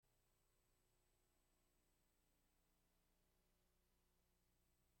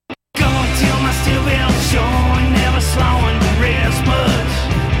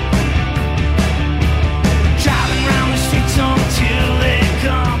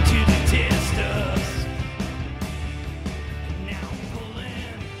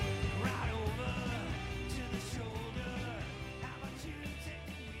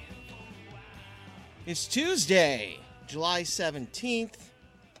It's Tuesday, July 17th,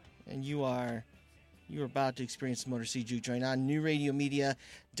 and you are about to experience the Motor City Juke Joint on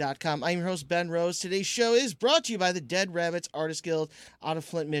newradiomedia.com. I'm your host, Ben Rose. Today's show is brought to you by the Dead Rabbits Artist Guild out of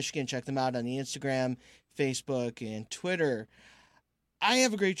Flint, Michigan. Check them out on the Instagram, Facebook, and Twitter. I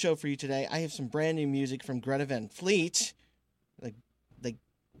have a great show for you today. I have some brand new music from Greta Van Fleet, like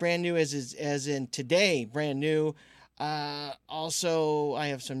brand new as in today, brand new. Also, I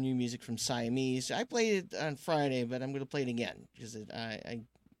have some new music from Siamese. I played it on Friday, but I'm going to play it again because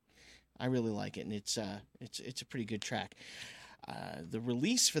I really like it, and it's a pretty good track. The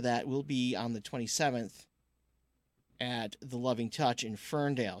release for that will be on the 27th at The Loving Touch in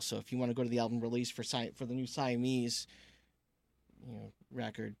Ferndale. So if you want to go to the album release for the new Siamese,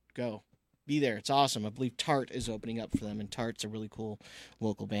 record, go. Be there. It's awesome. I believe Tart is opening up for them, and Tart's a really cool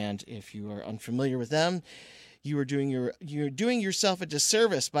local band. If you are unfamiliar with them, you're doing yourself a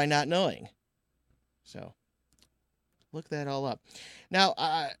disservice by not knowing. So look that all up. Now,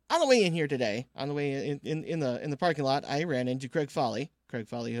 on the way in here today, on the way in the parking lot, I ran into Craig Foley. Craig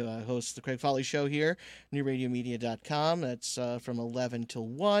Foley, who hosts the Craig Foley Show here, newradiomedia.com. That's from 11 till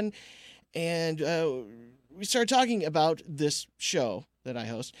 1. And we started talking about this show that I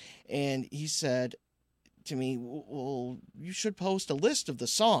host, and he said to me, well, you should post a list of the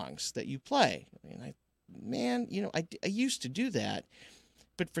songs that you play. And I used to do that,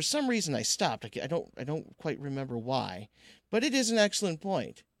 but for some reason I stopped. I don't quite remember why, but it is an excellent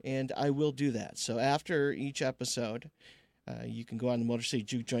point, and I will do that. So after each episode, you can go on the Motor City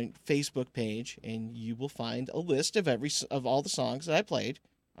Juke Joint Facebook page, and you will find a list of all the songs that I played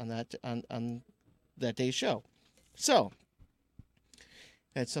on that day's show. So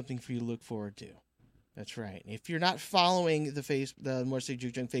that's something for you to look forward to. That's right. If you're not following the Motor City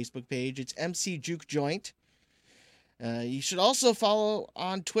Juke Joint Facebook page, it's MC Juke Joint. You should also follow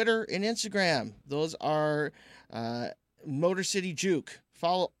on Twitter and Instagram. Those are Motor City Juke.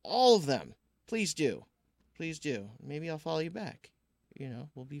 Follow all of them. Please do. Please do. Maybe I'll follow you back.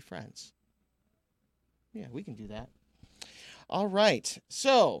 We'll be friends. Yeah, we can do that. All right.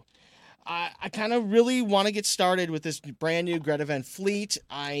 So I kind of really want to get started with this brand new Greta Van Fleet.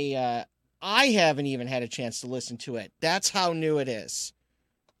 I haven't even had a chance to listen to it. That's how new it is.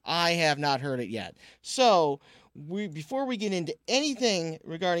 I have not heard it yet. So before we get into anything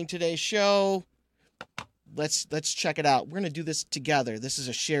regarding today's show, let's check it out. We're going to do this together. This is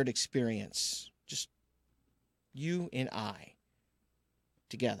a shared experience. Just you and I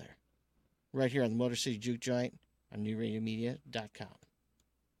together. Right here on the Motor City Juke Joint on newradiomedia.com.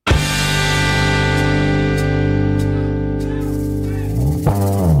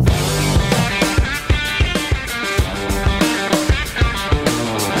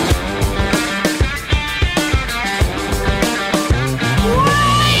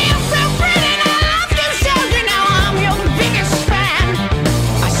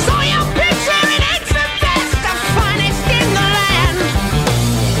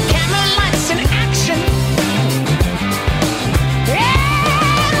 Yeah!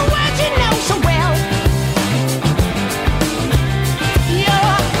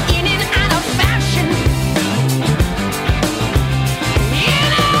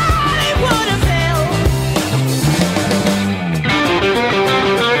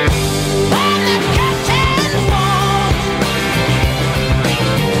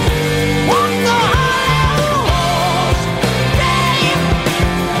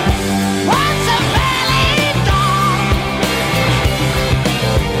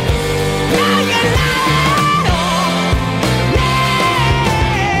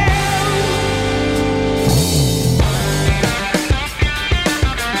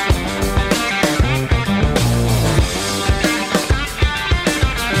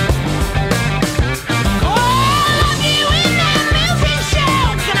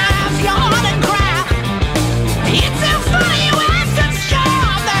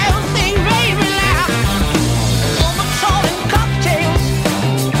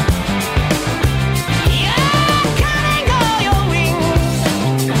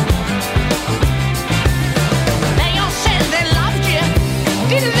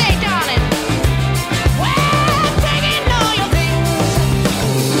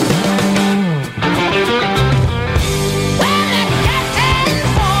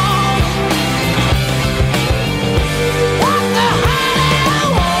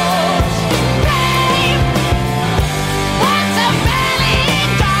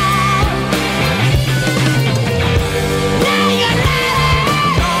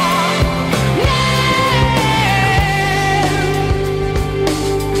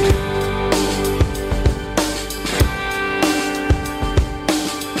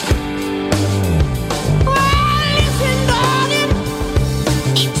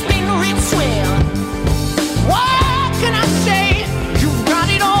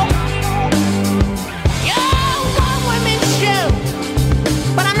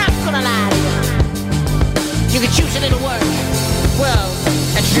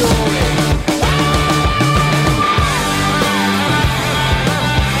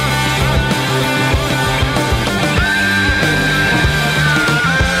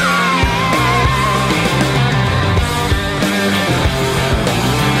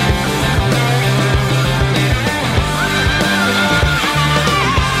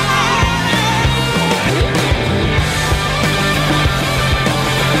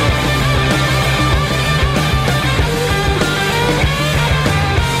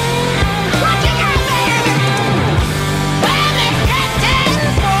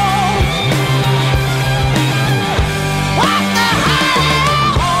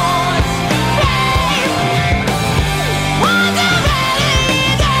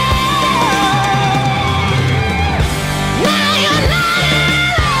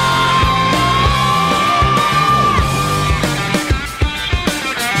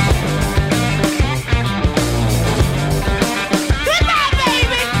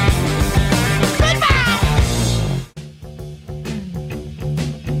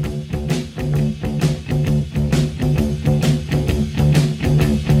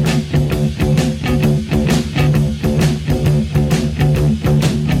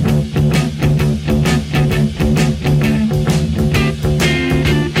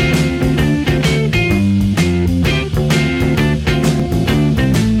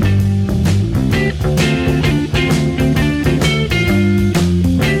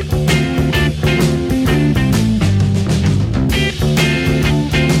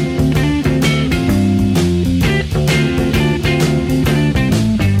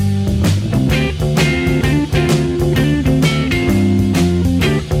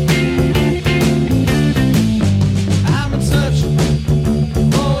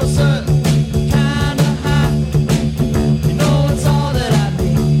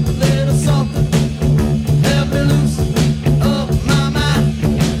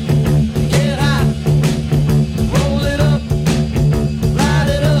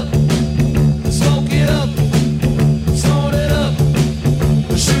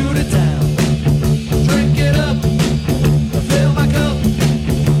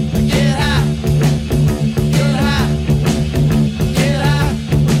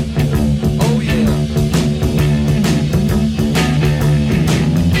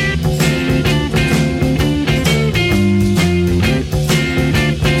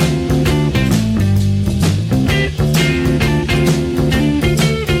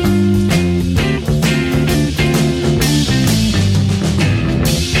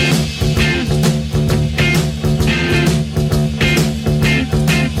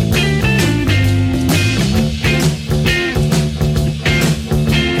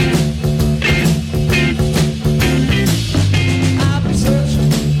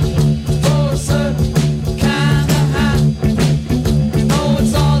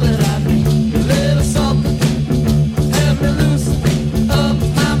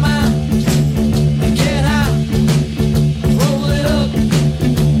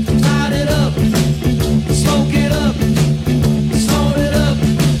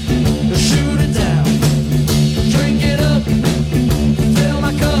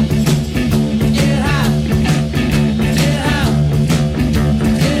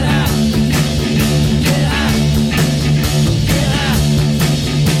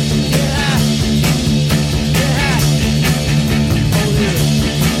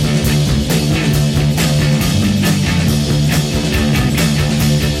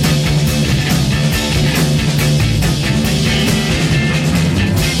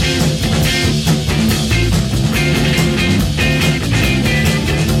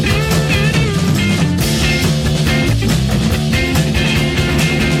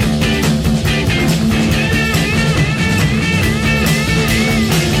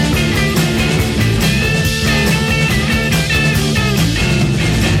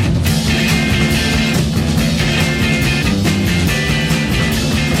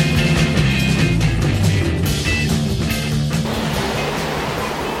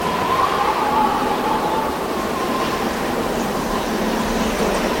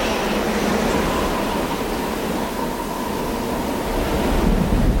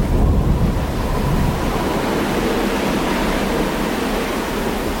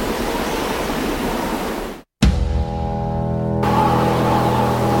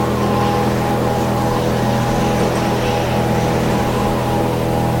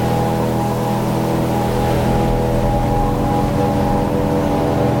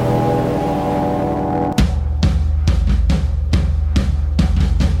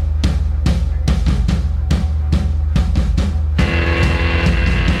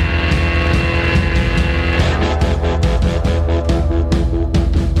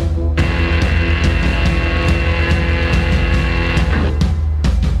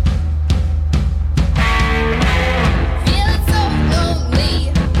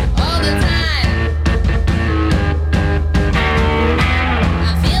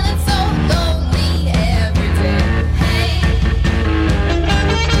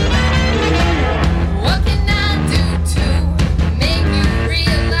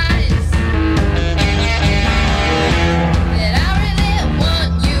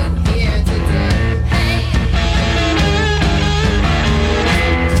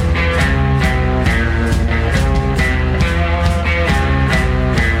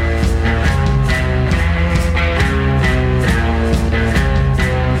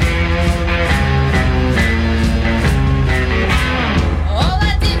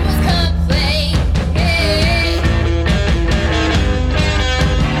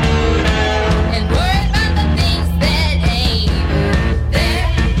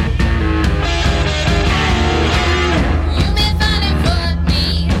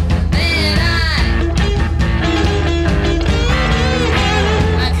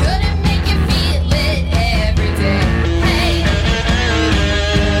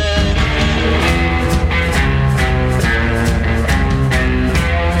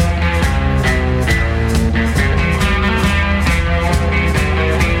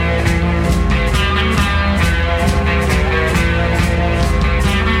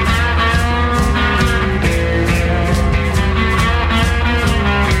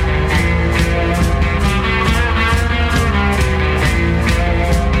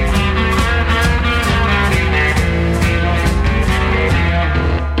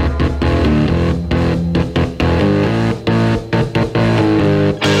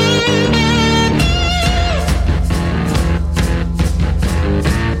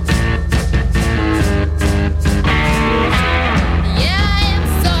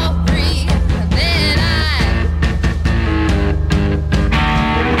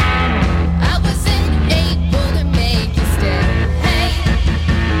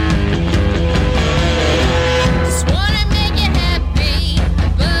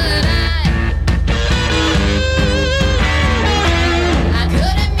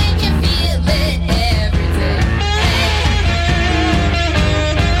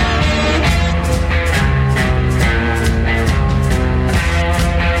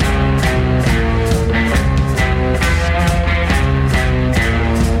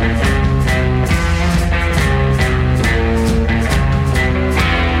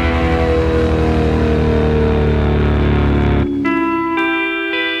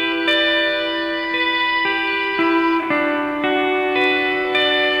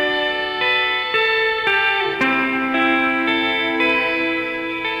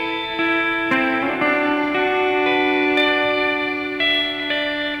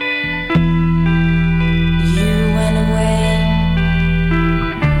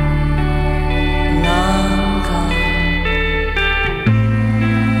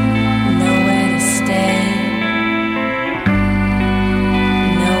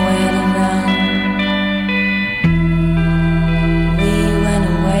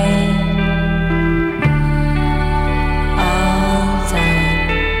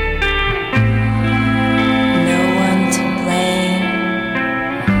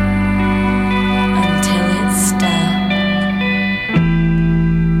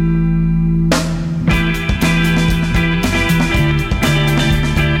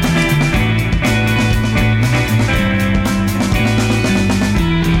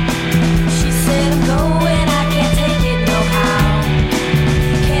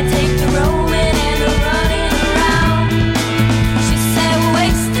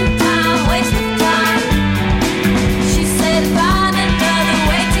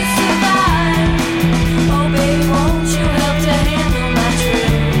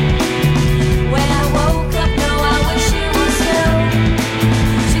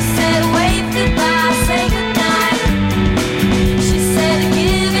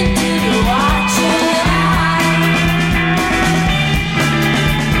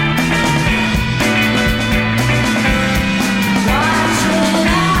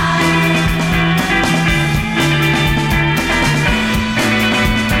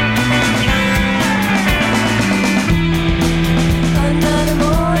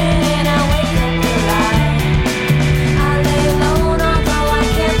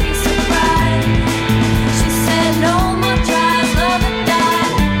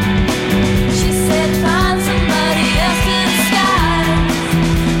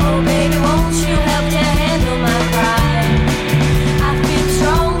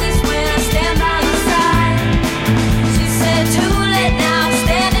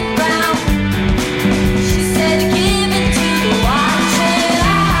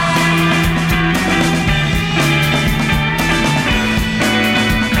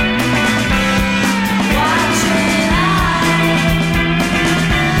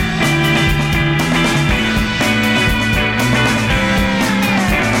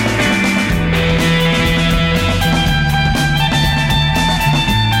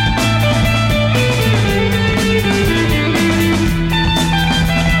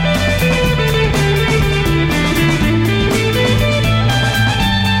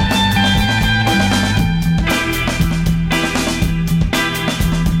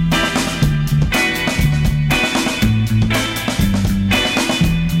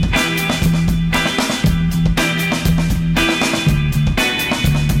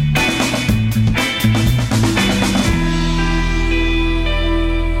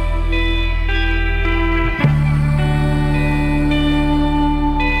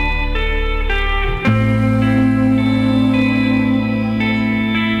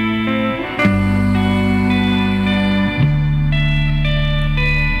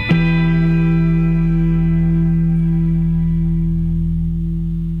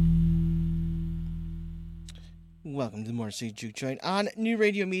 Welcome to the Motor City Juke Joint on New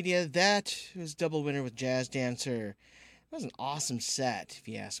Radio Media. That was Double Winner with Jazz Dancer. That was an awesome set, if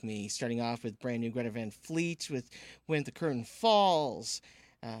you ask me. Starting off with brand new Greta Van Fleet with When the Curtain Falls.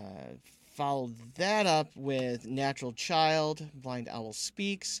 Followed that up with Natural Child, Blind Owl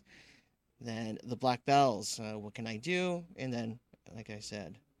Speaks. Then The Black Bells, What Can I Do? And then, like I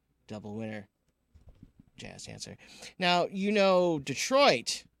said, Double Winner, Jazz Dancer. Now, you know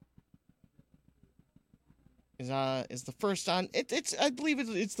Detroit is the first on it's I believe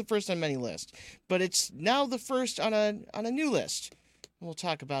it's the first on many lists, but it's now the first on a new list. We'll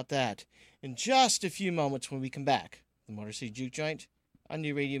talk about that in just a few moments when we come back. The Motor City Juke Joint on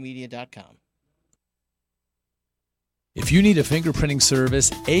newradiomedia.com. If you need a fingerprinting service,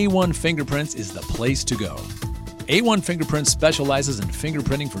 A1 Fingerprints is the place to go. A1 Fingerprints specializes in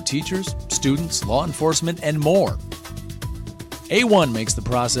fingerprinting for teachers, students, law enforcement, and more. A1 makes the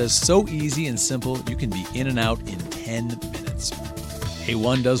process so easy and simple you can be in and out in 10 minutes.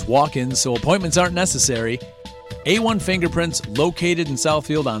 A1 does walk-ins so appointments aren't necessary. A1 Fingerprints, located in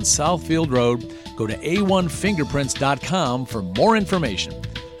Southfield on Southfield Road. Go to a1fingerprints.com for more information.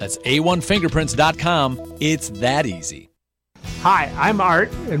 That's a1fingerprints.com. It's that easy. Hi, I'm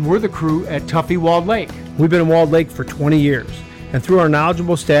Art, and we're the crew at Tuffy Walled Lake. We've been in Walled Lake for 20 years, and through our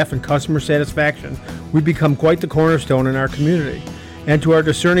knowledgeable staff and customer satisfaction, we've become quite the cornerstone in our community and to our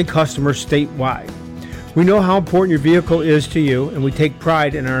discerning customers statewide. We know how important your vehicle is to you, and we take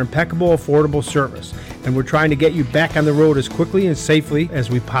pride in our impeccable, affordable service, and we're trying to get you back on the road as quickly and safely as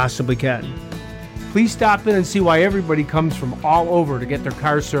we possibly can. Please stop in and see why everybody comes from all over to get their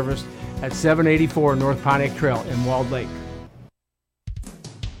cars serviced at 784 North Pontiac Trail in Walled Lake.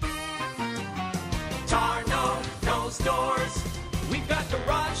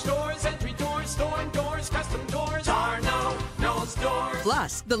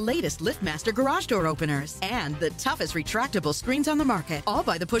 Plus, the latest LiftMaster garage door openers and the toughest retractable screens on the market, all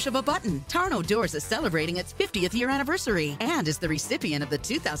by the push of a button. Tarno Doors is celebrating its 50th year anniversary and is the recipient of the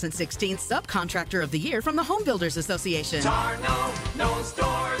 2016 Subcontractor of the Year from the Home Builders Association. Tarno knows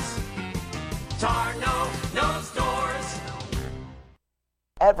doors. Tarno knows doors.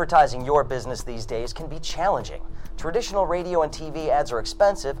 Advertising your business these days can be challenging. Traditional radio and TV ads are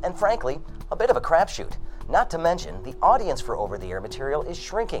expensive and, frankly, a bit of a crapshoot. Not to mention, the audience for over-the-air material is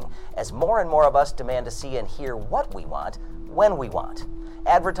shrinking as more and more of us demand to see and hear what we want, when we want.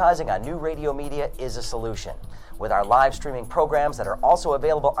 Advertising on New Radio Media is a solution. With our live streaming programs that are also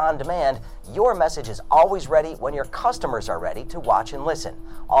available on demand, your message is always ready when your customers are ready to watch and listen,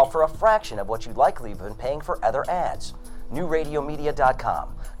 all for a fraction of what you'd likely have been paying for other ads.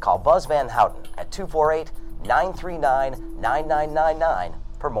 NewRadioMedia.com. Call Buzz Van Houten at 248-939-9999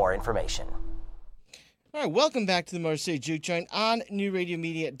 for more information. All right, welcome back to the Motor City Juke Joint on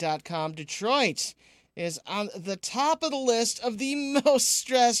newradiomedia.com. Detroit is on the top of the list of the most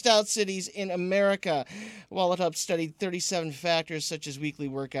stressed out cities in America. Wallet Hub studied 37 factors such as weekly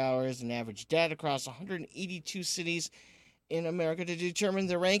work hours and average data across 182 cities in America to determine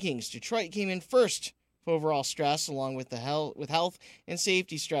the rankings. Detroit came in first for overall stress, along with health and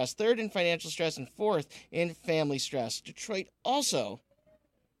safety stress, third in financial stress, and fourth in family stress. Detroit also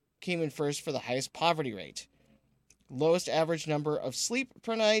came in first for the highest poverty rate, lowest average number of sleep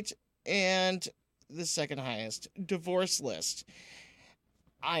per night, and the second highest divorce list.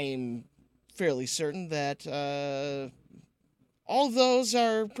 I'm fairly certain that all of those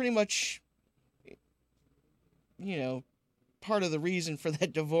are pretty much, part of the reason for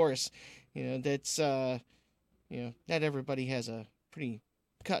that divorce. That's, not everybody has a pretty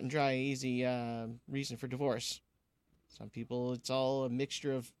cut and dry, easy reason for divorce. Some people, it's all a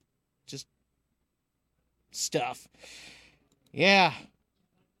mixture of just stuff. Yeah.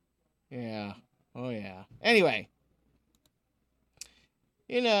 Oh, yeah. Anyway,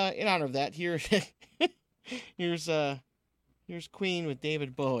 in honor of that, here's Queen with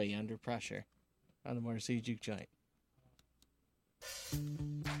David Bowie, Under Pressure, on the Motor City Juke Joint.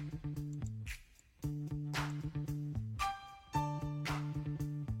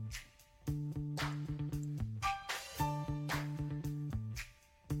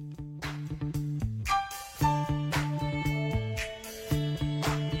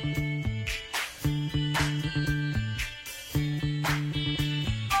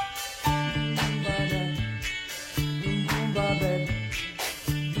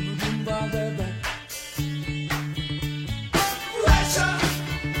 Pressure.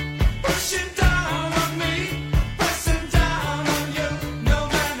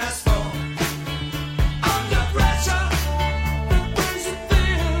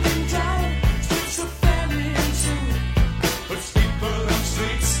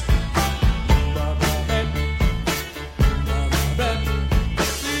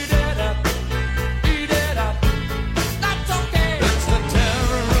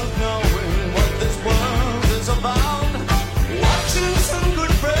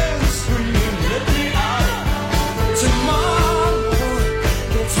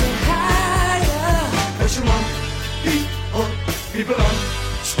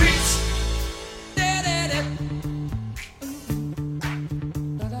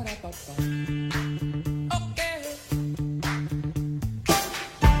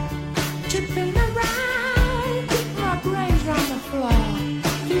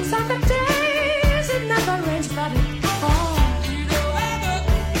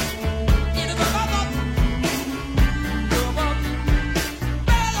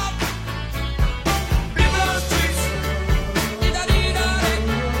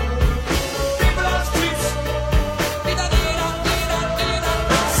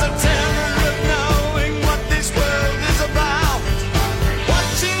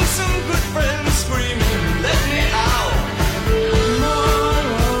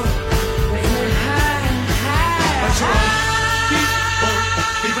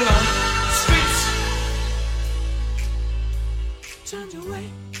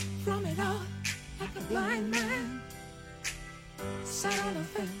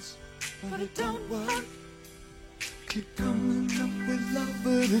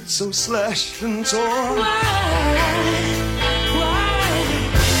 it so slashed and torn?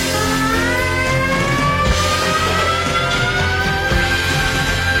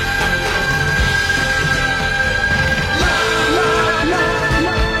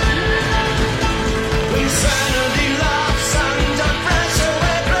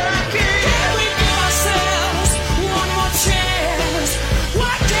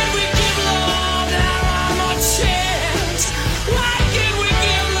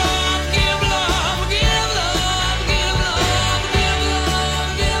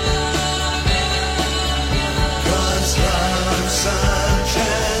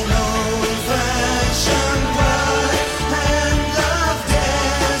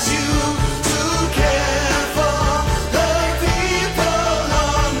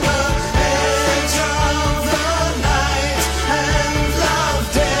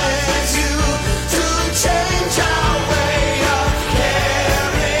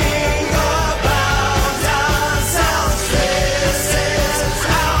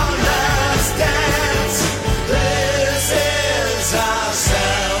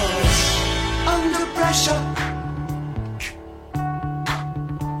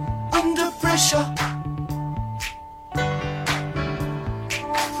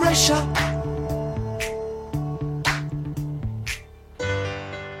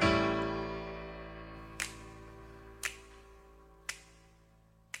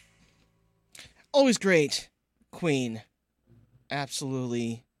 Always great. Queen.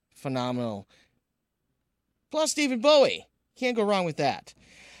 Absolutely phenomenal. Plus Stephen Bowie. Can't go wrong with that.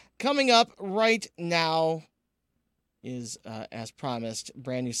 Coming up right now is, as promised,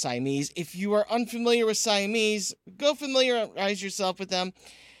 brand new Siamese. If you are unfamiliar with Siamese, go familiarize yourself with them.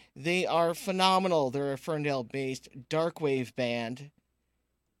 They are phenomenal. They're a Ferndale-based darkwave band.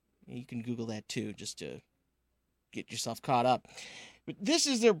 You can Google that too, just to get yourself caught up. But this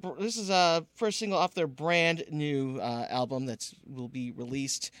is first single off their brand new album that will be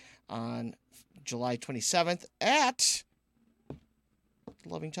released on July 27th at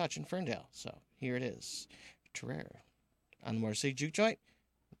Loving Touch in Ferndale. So here it is, Terror, on the Motor City Juke Joint,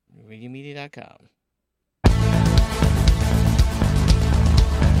 radiomedia.com.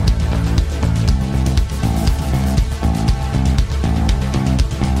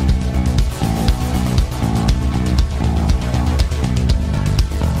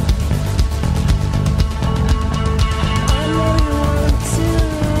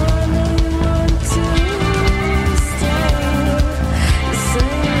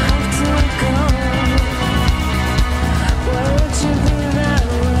 Why would you be that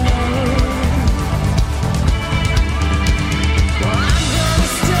way?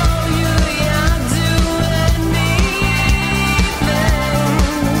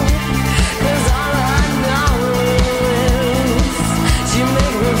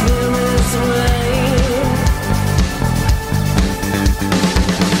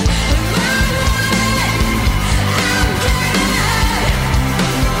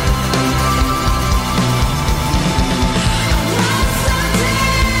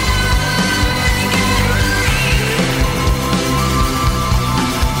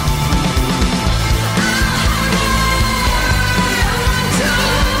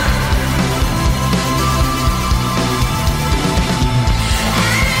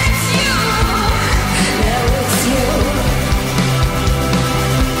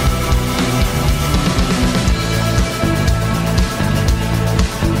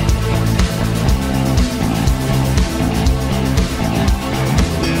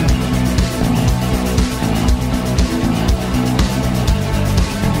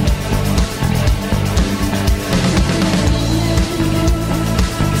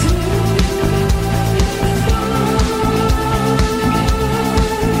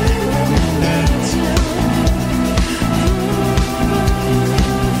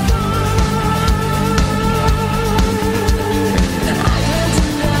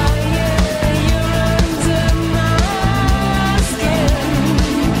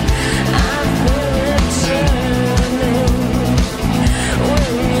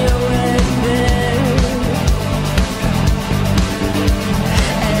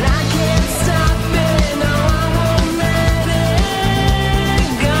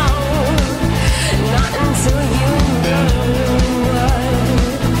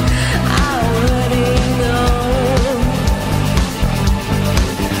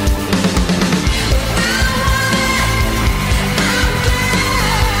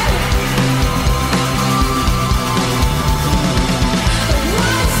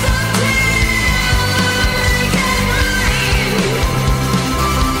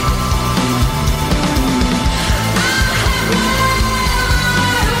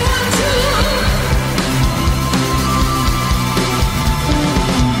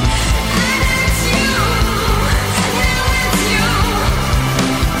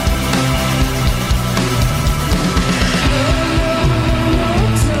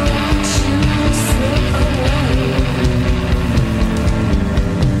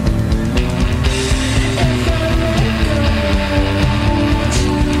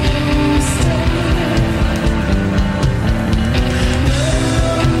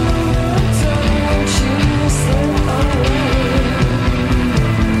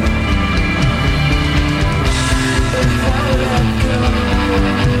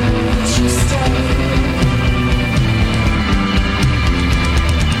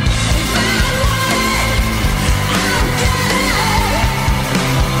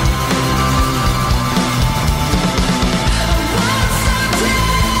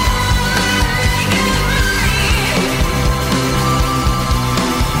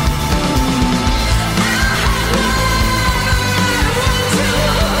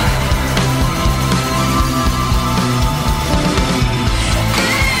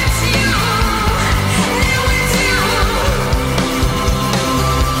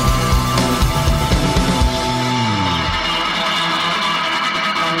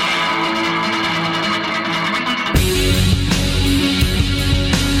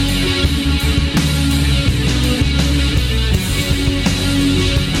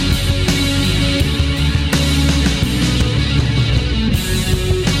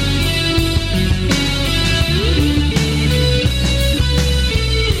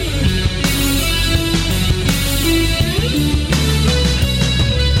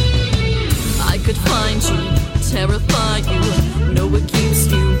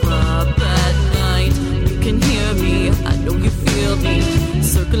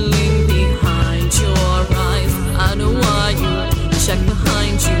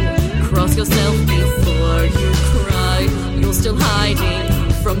 yourself before you cry. You're still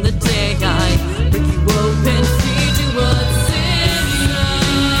hiding from the day I break you open, feed you what's inside.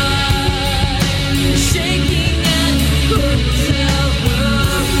 Shaking and couldn't tell why.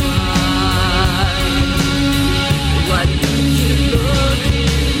 Why do you look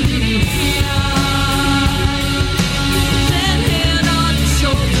in the eye? Then hand on your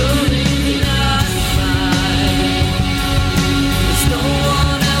shoulder in the night. There's no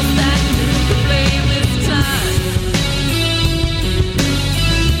one else that you can blame this time.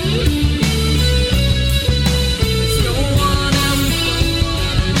 There's no one else.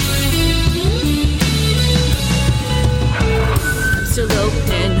 I'm still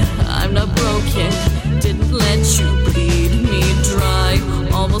open, I'm not broken. Didn't let you bleed me dry.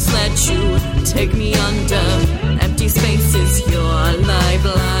 Almost let you take me under. Empty spaces, your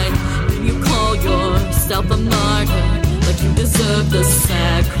lifeline. You call yourself a martyr, like you deserve the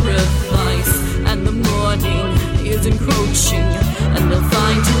sacrifice. And the morning is encroaching, and they'll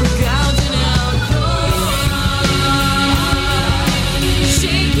find you gouging out your eyes.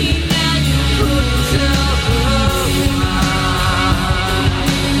 Shaking and you couldn't tell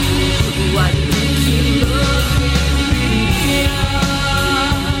why do you keep looking me eye?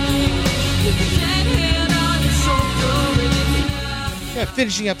 With your dead hand on your shoulder in the night. Yeah,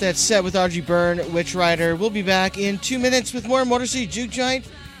 finishing up that set with Audrey Byrne, Witch Rider. We'll be back in 2 minutes with more Motor City Juke Joint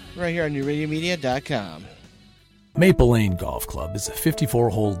right here on NewRadioMedia.com. Maple Lane Golf Club is a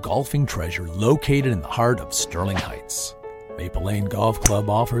 54-hole golfing treasure located in the heart of Sterling Heights. Maple Lane Golf Club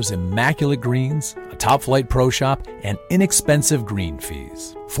offers immaculate greens, a top-flight pro shop, and inexpensive green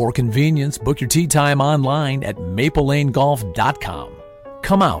fees. For convenience, book your tee time online at maplelanegolf.com.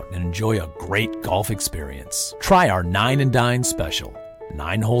 Come out and enjoy a great golf experience. Try our 9 and Dine special,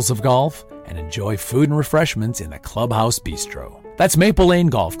 9 holes of golf, and enjoy food and refreshments in the Clubhouse Bistro. That's Maple Lane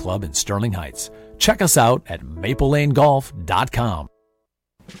Golf Club in Sterling Heights. Check us out at maplelanegolf.com.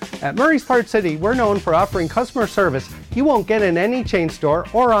 At Murray's Part City, we're known for offering customer service you won't get in any chain store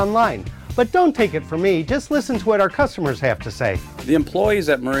or online. But don't take it from me, just listen to what our customers have to say. The employees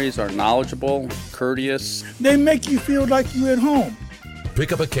at Murray's are knowledgeable, courteous. They make you feel like you're at home.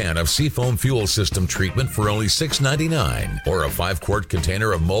 Pick up a can of Seafoam Fuel System treatment for only $6.99 or a 5-quart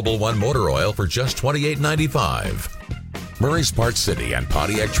container of Mobil 1 motor oil for just $28.95. Murray's Part City and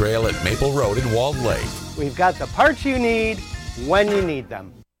Pontiac Trail at Maple Road in Walled Lake. We've got the parts you need when you need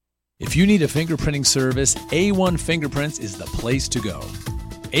them. If you need a fingerprinting service, A1 Fingerprints is the place to go.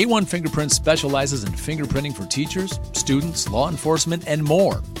 A1 Fingerprints specializes in fingerprinting for teachers, students, law enforcement, and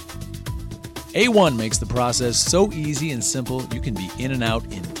more. A1 makes the process so easy and simple you can be in and out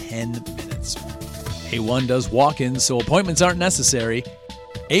in 10 minutes. A1 does walk-ins so appointments aren't necessary.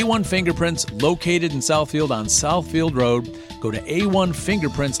 A1 Fingerprints, located in Southfield on Southfield Road. Go to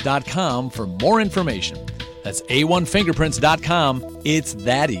a1fingerprints.com for more information. That's a1fingerprints.com. It's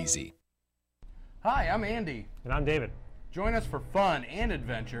that easy. Hi, I'm Andy. And I'm David. Join us for fun and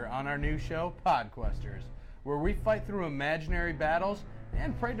adventure on our new show, Podquesters, where we fight through imaginary battles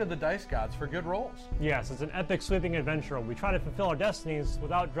and pray to the dice gods for good rolls. Yes, it's an epic sweeping adventure. We try to fulfill our destinies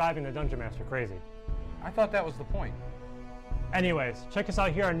without driving the Dungeon Master crazy. I thought that was the point. Anyways, check us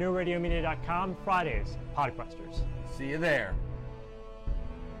out here on NewRadioMedia.com Fridays, Podquesters. See you there.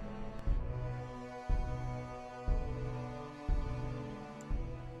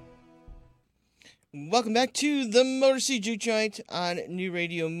 Welcome back to the Motor City Juke Joint on New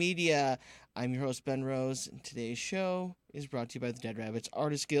Radio Media. I'm your host, Ben Rose, and today's show is brought to you by the Dead Rabbits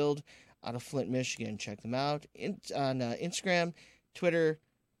Artist Guild out of Flint, Michigan. Check them out on Instagram, Twitter,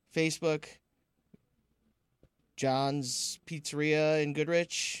 Facebook, John's Pizzeria in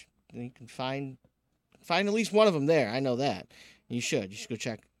Goodrich. You can find at least one of them there. I know that. You should go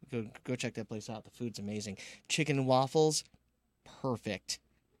check that place out. The food's amazing. Chicken and waffles, perfect.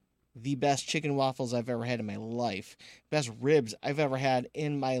 The best chicken waffles I've ever had in my life. Best ribs I've ever had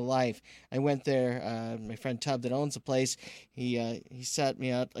in my life. I went there. My friend Tub that owns the place, he set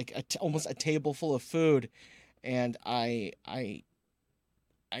me out like almost a table full of food, and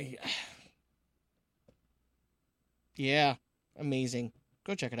yeah, amazing.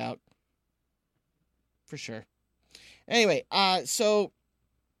 Go check it out for sure. Anyway, so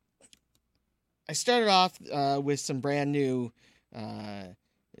I started off with some brand new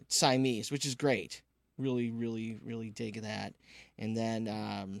Siamese, which is great. Really, really, really dig that. And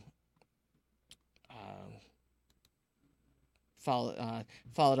then followed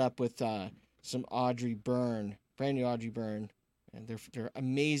up with some Audrey Byrne, brand new Audrey Byrne, and they're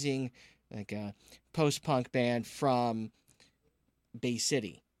amazing, like a post-punk band from Bay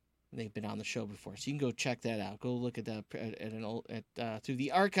City. they've been on the show before. So you can go check that out. Go look at that through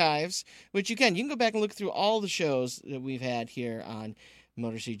the archives, which you can. You can go back and look through all the shows that we've had here on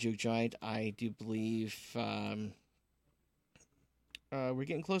Motor City Juke Joint. I do believe we're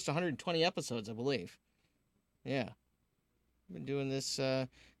getting close to 120 episodes, I believe. Yeah. I've been doing this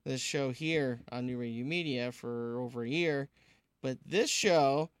show here on New Radio Media for over a year, but this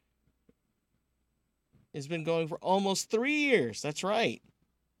show has been going for almost 3 years. That's right.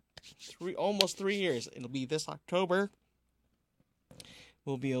 Almost 3 years. It'll be this October.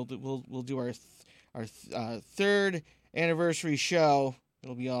 We'll be able to we'll do our third anniversary show.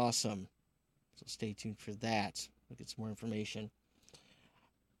 It'll be awesome. So stay tuned for that. We'll get some more information.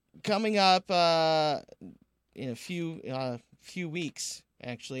 Coming up in a few weeks,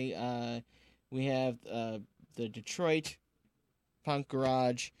 actually, we have the Detroit Punk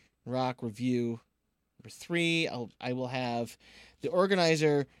Garage Rock Review number 3. I will have the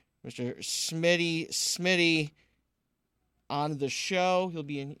organizer, Mr. Smitty, on the show. He'll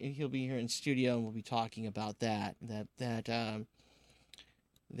be here in studio, and we'll be talking about that. That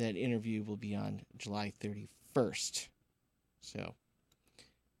interview will be on July 31st. So,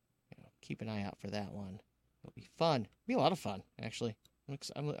 keep an eye out for that one. It'll be fun. It'll be a lot of fun, actually.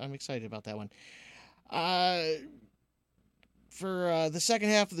 I'm excited about that one. For the second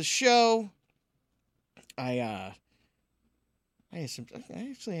half of the show, I have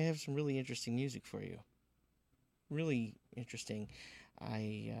some really interesting music for you. Really interesting.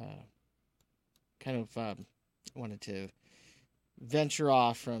 I kind of wanted to venture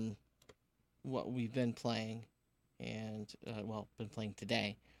off from what we've been playing and been playing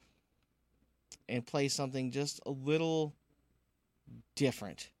today, and play something just a little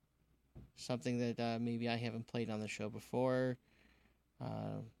different. Something that maybe I haven't played on the show before.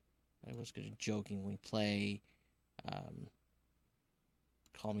 I was going to jokingly play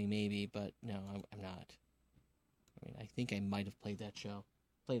Call Me Maybe, but no, I'm not. I mean, I think I might have played that song.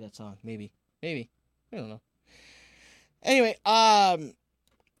 Maybe. I don't know. Anyway,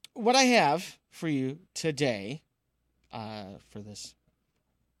 what I have for you today, for this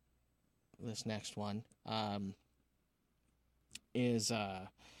next one, is,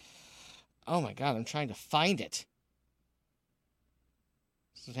 oh my God, I'm trying to find it.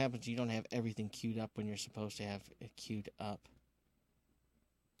 This is what happens. You don't have everything queued up when you're supposed to have it queued up.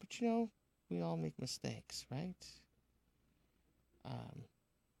 But we all make mistakes, right?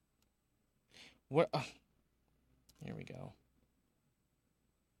 Here we go.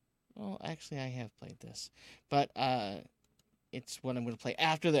 Well, actually, I have played this, but it's what I'm going to play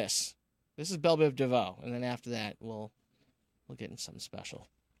after this. This is Belle Biv DeVoe, and then after that, we'll get in something special.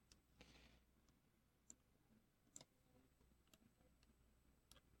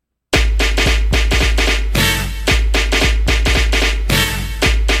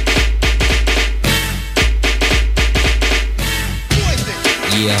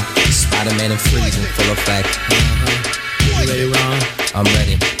 Yeah, Spider-Man and Freeze in full effect. You ready, Ron? I'm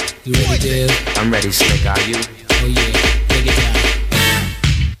ready. You ready, Dave? I'm ready, Slick. Are you? Oh yeah, take it down.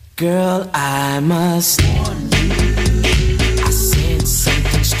 Girl, I must warn you. I sense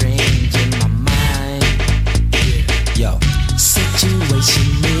something strange in my mind. Yo,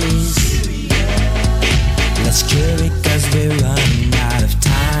 situation is serious. Let's cure it 'cause we're running out of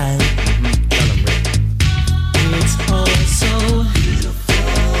time. It's all so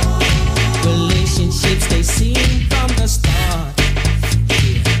relationships they seem from the start.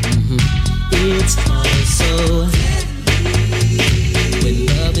 It's also when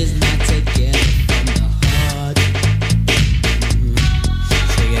love is not together from the heart.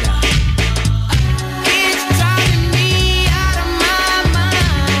 Check it out. It's driving me out of my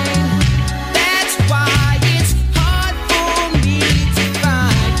mind. That's why it's hard for me to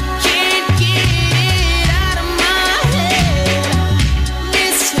find. Can't get it out of my head.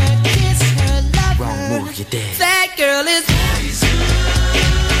 Miss her, kiss her, love her. Wrong move, you're dead. That girl is poison.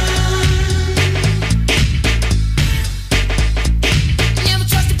 Never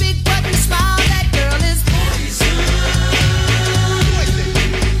trust a big button smile. That girl is poison.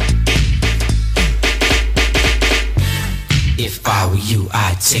 If I were you,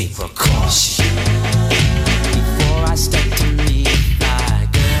 I'd take precaution before I step to meet my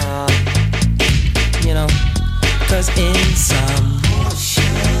girl. 'Cause in some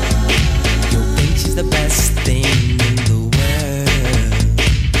you'll think she's the best thing in the world.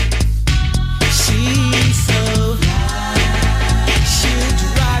 She's so fly, she'll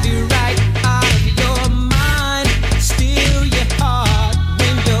drive you right out of your mind, steal your heart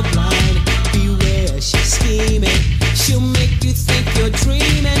when you're blind. Beware, she's scheming, she'll make you think you're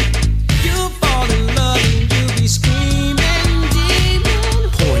dreaming. You'll fall in love and you'll be screaming, demon.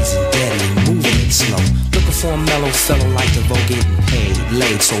 Poison.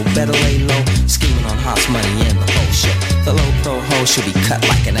 laid, so better lay low. Scheming on Hot's money and the whole show. The low pro hoe should be cut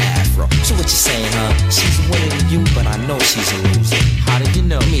like an afro. So what you saying, huh? She's a winner to you, but I know she's a loser. How did you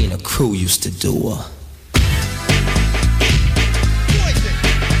know? Me and the crew used to do her.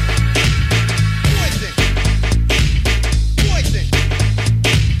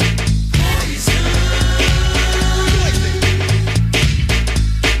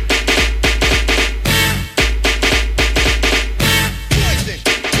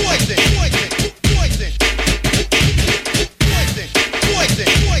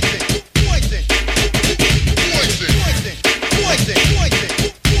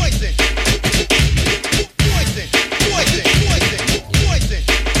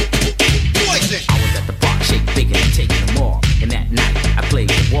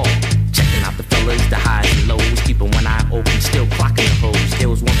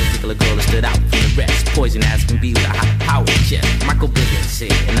 Poison ass can be with a high power chef. Michael Bivens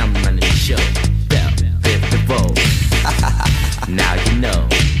here, and I'm running the show. Bell, Biv DeVoe. Now you know.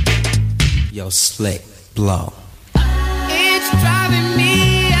 Yo, slick, blow. It's driving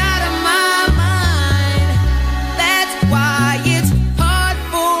me out of my mind. That's why it's hard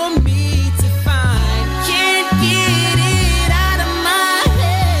for me to find. Can't get it out of my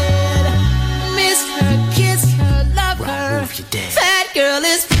head. Miss her, kiss her, love her. That girl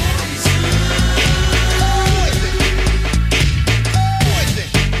is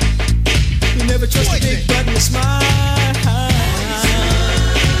never trust a big button to smile.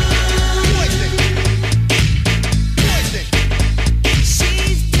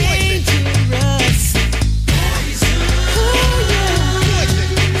 She's dangerous. Oh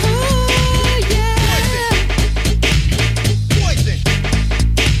yeah. Oh yeah.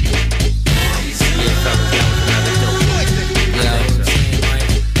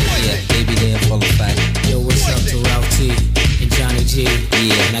 Yeah, baby, they in full effect. Yo, what's up to Ralph T and Johnny G?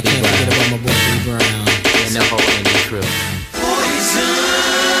 Yeah, and I can't forget about my boy B Brown and the whole Andy crew.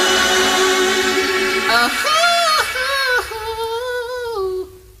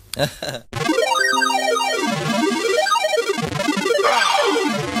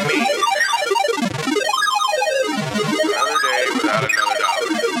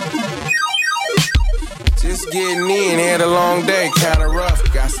 Just getting in, had a long day, kinda rough.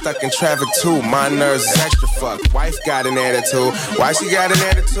 Got stuck in traffic too, my nerves is extra fucked. Wife got an attitude, why she got an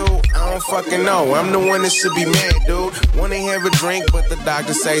attitude? I don't fucking know, I'm the one that should be mad, dude. Wanna have a drink, but the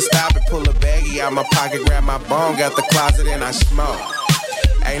doctor say stop it. Pull a baggie out my pocket, grab my bone, got the closet and I smoke.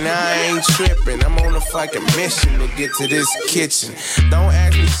 Hey, now I ain't tripping, I'm on a fucking mission to get to this kitchen. Don't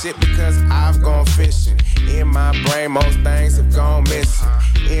ask me shit because I've gone fishing. In my brain, most things have gone missing.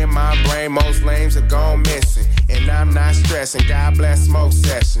 In my brain, most lames have gone missing. And I'm not stressing, God bless smoke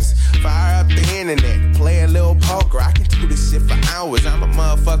sessions. Fire up the internet, play a little poker. I can do this shit for hours, I'm a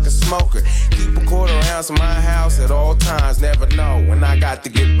motherfucking smoker. Keep a quarter ounce in my house at all times. Never know when I got to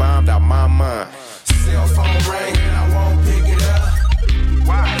get bombed out my mind. Cell phone ring and I won't pick it up.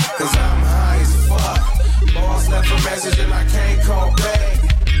 Why? Cause I'm high as fuck. Boss left a message and I can't call back.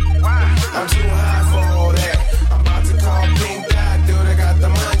 Why? I'm too high for all that. I'm about to call Pink Dot, dude, I got the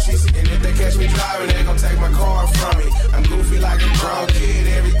munchies. And if they catch me driving, they gon' take my car from me. I'm goofy like a grown kid,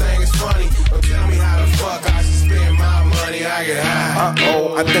 everything is funny. Don't tell me how the fuck I should spend my money, I get high.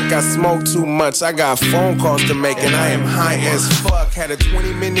 Uh-oh, I think I smoke too much. I got phone calls to make and I am high as fuck. Had a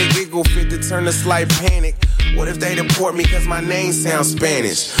 20-minute giggle fit to turn to slight panic. What if they deport me cause my name sounds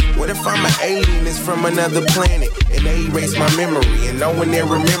Spanish? What if I'm an alien that's from another planet and they erase my memory and no one there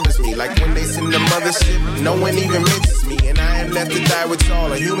remembers me? Like when they send the mothership, no one even mentions me. And I am left to die with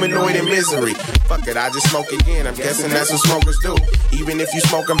y'all, a humanoid in misery. Fuck it, I just smoke again, I'm guessing that's what smokers do. Even if you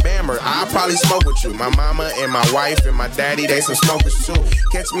smoking Bammer, I'll probably smoke with you. My mama and my wife and my daddy, they some smokers too.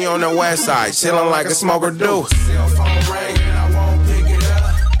 Catch me on the west side, chillin' like a smoker do. Cell phone ring and I won't pick it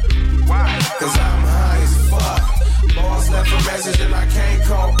up. Why? Cause I'm high as fuck. Boss left a message and I can't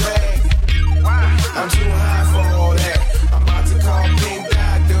call back. Why? I'm too high for all that. I'm about to call Pink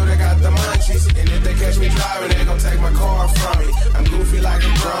Dot, dude, I got the munchies. And if they catch me driving, they gon' take my car from me. I'm goofy like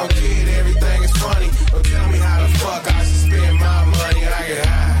a grown kid, everything is funny. Don't tell me how the fuck I should spend my money, I get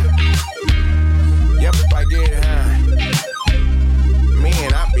high. Yep, I get high.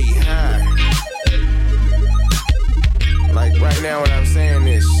 Man, I be high. Like right now when I'm saying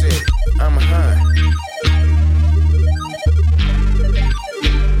this shit, I'm high.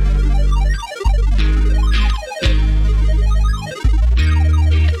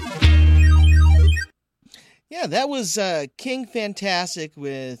 Yeah, that was King Fantastic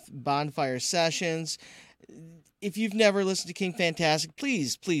with Bonfire Sessions. If you've never listened to King Fantastic,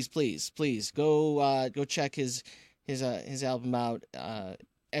 please go check his his album out.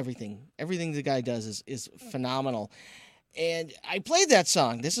 Everything the guy does is phenomenal. And I played that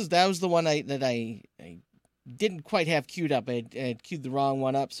song. That was the one that I didn't quite have queued up. I had queued the wrong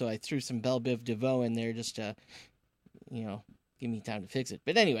one up, so I threw some Belle Biv DeVoe in there just to, give me time to fix it.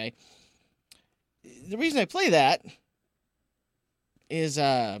 But anyway, the reason I play that is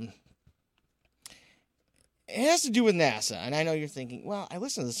it has to do with NASA. And I know you're thinking, well, I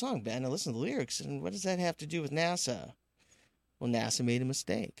listened to the song, Ben. I listened to the lyrics, and what does that have to do with NASA? Well, NASA made a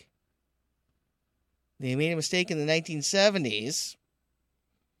mistake. They made a mistake in the 1970s,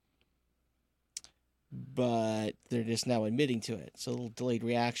 but they're just now admitting to it. It's a little delayed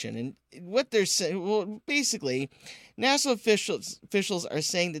reaction. And what they're saying, well, basically, NASA officials are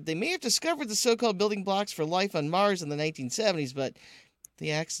saying that they may have discovered the so-called building blocks for life on Mars in the 1970s, but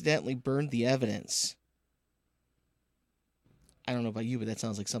they accidentally burned the evidence. I don't know about you, but that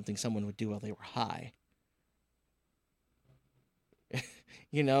sounds like something someone would do while they were high.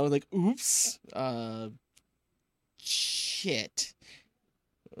 Like, oops, shit,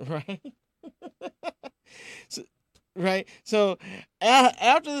 right? So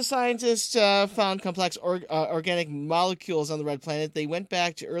after the scientists found complex organic molecules on the red planet, they went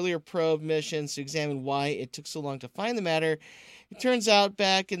back to earlier probe missions to examine why it took so long to find the matter. It turns out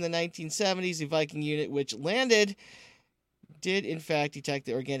back in the 1970s, the Viking unit, which landed, did in fact detect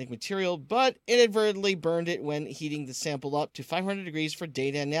the organic material, but inadvertently burned it when heating the sample up to 500 degrees for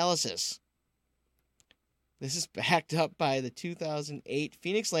data analysis. This is backed up by the 2008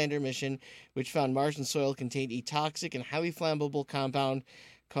 Phoenix lander mission, which found Martian soil contained a toxic and highly flammable compound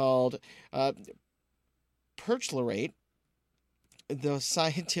called perchlorate. The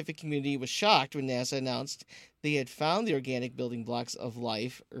scientific community was shocked when NASA announced they had found the organic building blocks of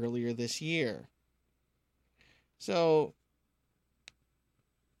life earlier this year. So,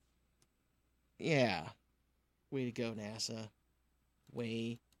 yeah, way to go, NASA.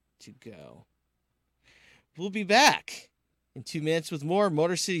 Way to go. We'll be back in 2 minutes with more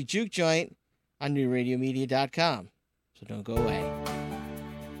Motor City Juke Joint on NewRadioMedia.com. So don't go away.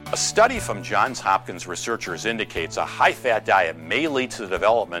 A study from Johns Hopkins researchers indicates a high-fat diet may lead to the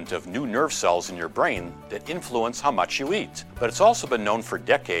development of new nerve cells in your brain that influence how much you eat. But it's also been known for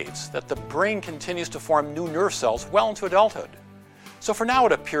decades that the brain continues to form new nerve cells well into adulthood. So for now,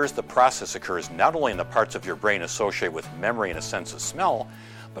 it appears the process occurs not only in the parts of your brain associated with memory and a sense of smell,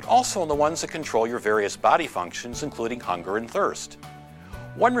 but also in the ones that control your various body functions, including hunger and thirst.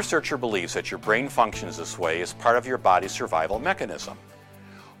 One researcher believes that your brain functions this way as part of your body's survival mechanism.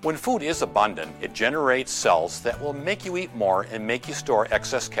 When food is abundant, it generates cells that will make you eat more and make you store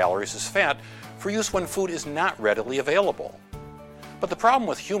excess calories as fat for use when food is not readily available. But the problem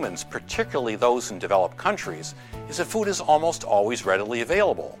with humans, particularly those in developed countries, is that food is almost always readily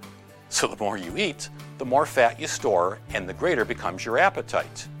available. So the more you eat, the more fat you store, and the greater becomes your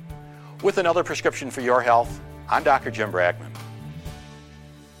appetite. With another prescription for your health, I'm Dr. Jim Bragman.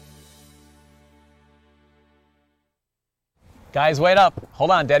 Guys, wait up.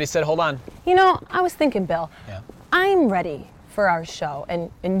 Hold on. Daddy said hold on. I was thinking, Bill. Yeah. I'm ready for our show,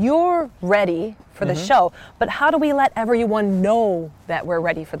 and you're ready for the show, but how do we let everyone know that we're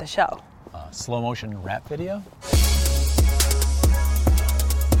ready for the show? Slow motion rap video?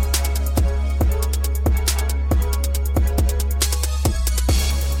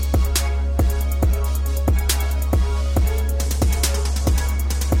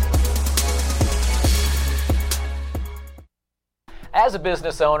 As a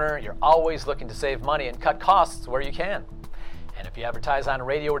business owner, you're always looking to save money and cut costs where you can. And if you advertise on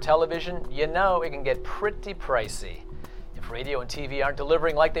radio or television, you know it can get pretty pricey. If radio and TV aren't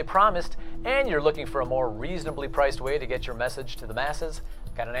delivering like they promised, and you're looking for a more reasonably priced way to get your message to the masses,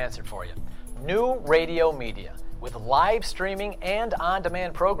 I've got an answer for you. New Radio Media. With live streaming and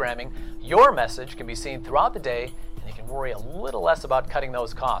on-demand programming, your message can be seen throughout the day, and you can worry a little less about cutting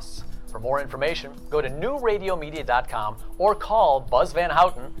those costs. For more information, go to newradiomedia.com or call Buzz Van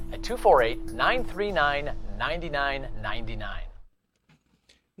Houten at 248-939-9999.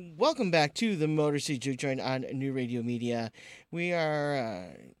 Welcome back to the Motor City Juke Joint on New Radio Media. We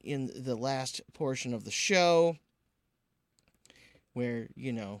are in the last portion of the show where,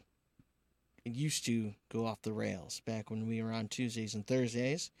 it used to go off the rails back when we were on Tuesdays and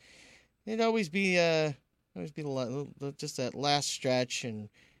Thursdays. It'd always be just that last stretch and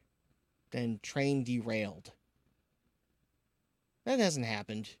then train derailed. That hasn't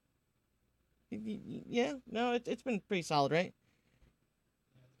happened. Yeah? No, it's been pretty solid, right?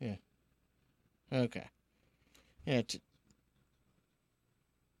 Yeah. Okay. Yeah.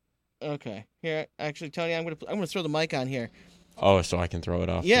 Okay. Here, actually, Tony, I'm gonna throw the mic on here. Oh, so I can throw it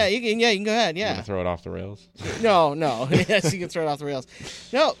off. Yeah, you can. Yeah, you can go ahead. You Yeah. want to throw it off the rails? No. Yes, you can throw it off the rails.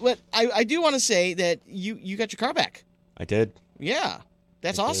 No, but I do want to say that you got your car back. I did. Yeah,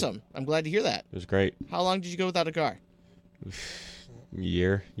 that's awesome. I'm glad to hear that. It was great. How long did you go without a car?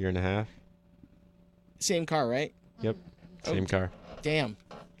 Year and a half. Same car, right? Yep. Same car. Damn.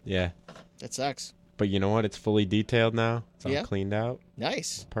 Yeah. That sucks. But you know what? It's fully detailed now. It's all Yeah. cleaned out.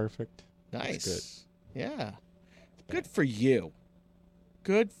 Nice. Perfect. Nice. It's Yeah. Good for you.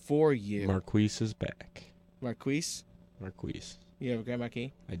 Good for you. Marquise is back. Marquise? Marquise. You have a Grand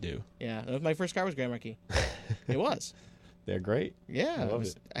Marquis? I do. Yeah. My first car was Grand Marquis. It was. They're great. Yeah. I love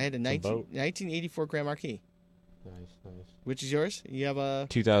it. I had a It's a boat. 1984 Grand Marquis. Nice. Which is yours? You have a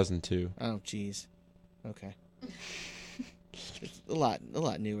 2002. Oh, jeez. Okay. It's a lot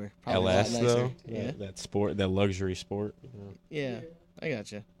newer. Probably LS a lot nicer. though. Yeah. That sport, that luxury sport. Yeah. I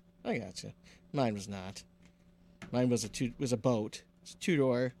gotcha. Mine was not. Mine was a boat. It's a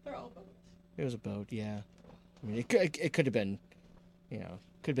 2-door. They're all boats. It was a boat. Yeah. I mean, it could have been, could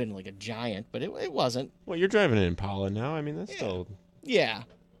have been like a giant, but it wasn't. Well, you're driving an Impala now. I mean, that's still. Yeah.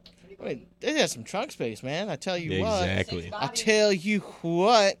 I mean, it has some trunk space, man. I tell you what. Exactly. I tell you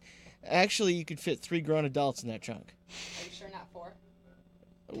what. Actually, you could fit 3 grown adults in that trunk. Are you sure not 4?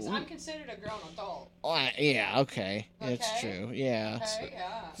 Because I'm considered a grown adult. Oh, yeah, okay. That's true. Yeah. Okay,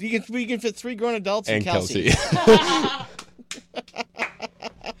 yeah. So we can fit 3 grown adults and Kelsey.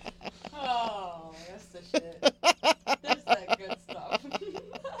 Oh, that's the shit. That's that good stuff.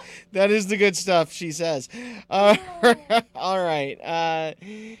 That is the good stuff, she says. All right.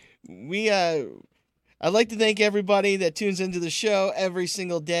 I'd like to thank everybody that tunes into the show every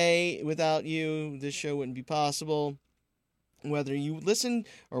single day. Without you, this show wouldn't be possible. Whether you listen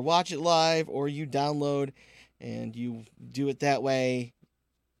or watch it live or you download and you do it that way,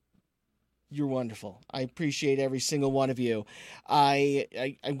 you're wonderful. I appreciate every single one of you.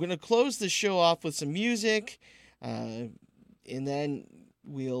 I'm going to close the show off with some music, and then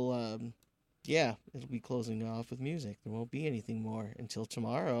we'll, it'll be closing off with music. There won't be anything more until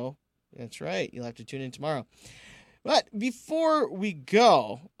tomorrow. That's right. You'll have to tune in tomorrow. But before we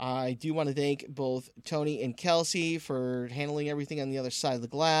go, I do want to thank both Tony and Kelsey for handling everything on the other side of the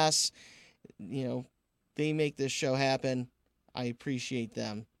glass. They make this show happen. I appreciate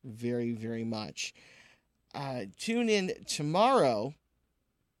them very, very much. Tune in tomorrow,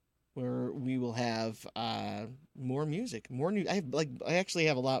 where we will have more music, more new. I actually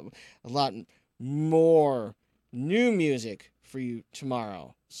have a lot more new music for you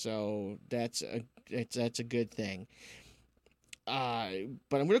tomorrow. So that's a good thing. But I'm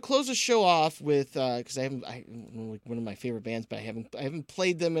going to close the show off with because one of my favorite bands, but I haven't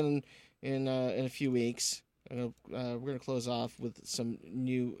played them in a few weeks. We're going to close off with some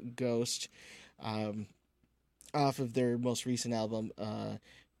new Ghost off of their most recent album,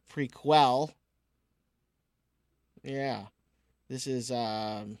 Prequel. Yeah, this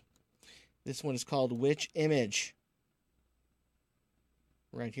one is called Which Image.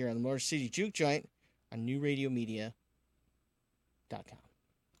 Right here on the Motor City Juke Joint on NewRadioMedia.com.